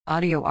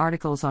Audio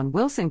articles on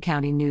Wilson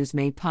County News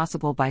made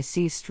possible by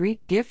C Street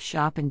Gift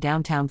Shop in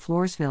downtown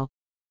Floresville.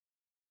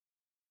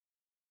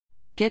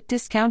 Get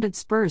discounted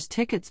Spurs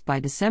tickets by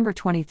December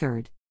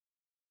 23rd.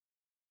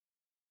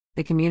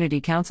 The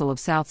Community Council of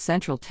South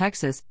Central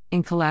Texas,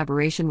 in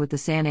collaboration with the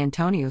San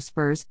Antonio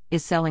Spurs,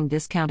 is selling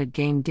discounted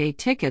game day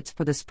tickets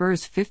for the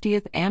Spurs'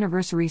 50th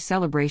anniversary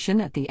celebration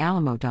at the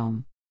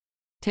Alamodome.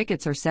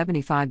 Tickets are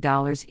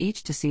 $75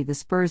 each to see the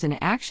Spurs in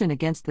action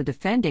against the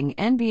defending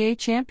NBA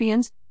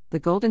champions, the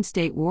Golden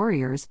State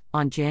Warriors,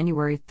 on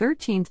January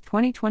 13,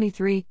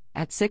 2023,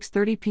 at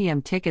 6:30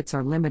 p.m. Tickets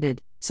are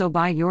limited, so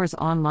buy yours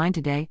online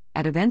today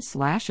at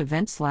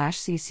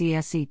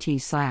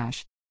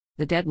events/ccset/.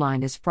 The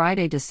deadline is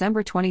Friday,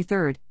 December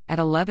 23rd, at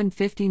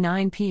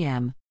 11:59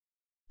 p.m.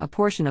 A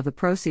portion of the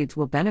proceeds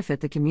will benefit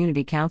the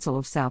Community Council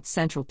of South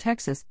Central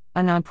Texas,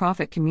 a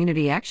nonprofit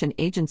community action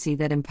agency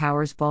that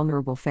empowers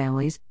vulnerable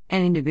families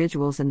and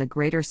individuals in the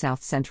greater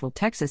South Central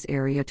Texas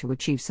area to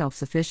achieve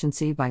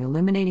self-sufficiency by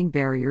eliminating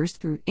barriers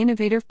through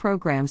innovative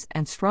programs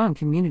and strong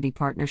community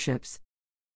partnerships.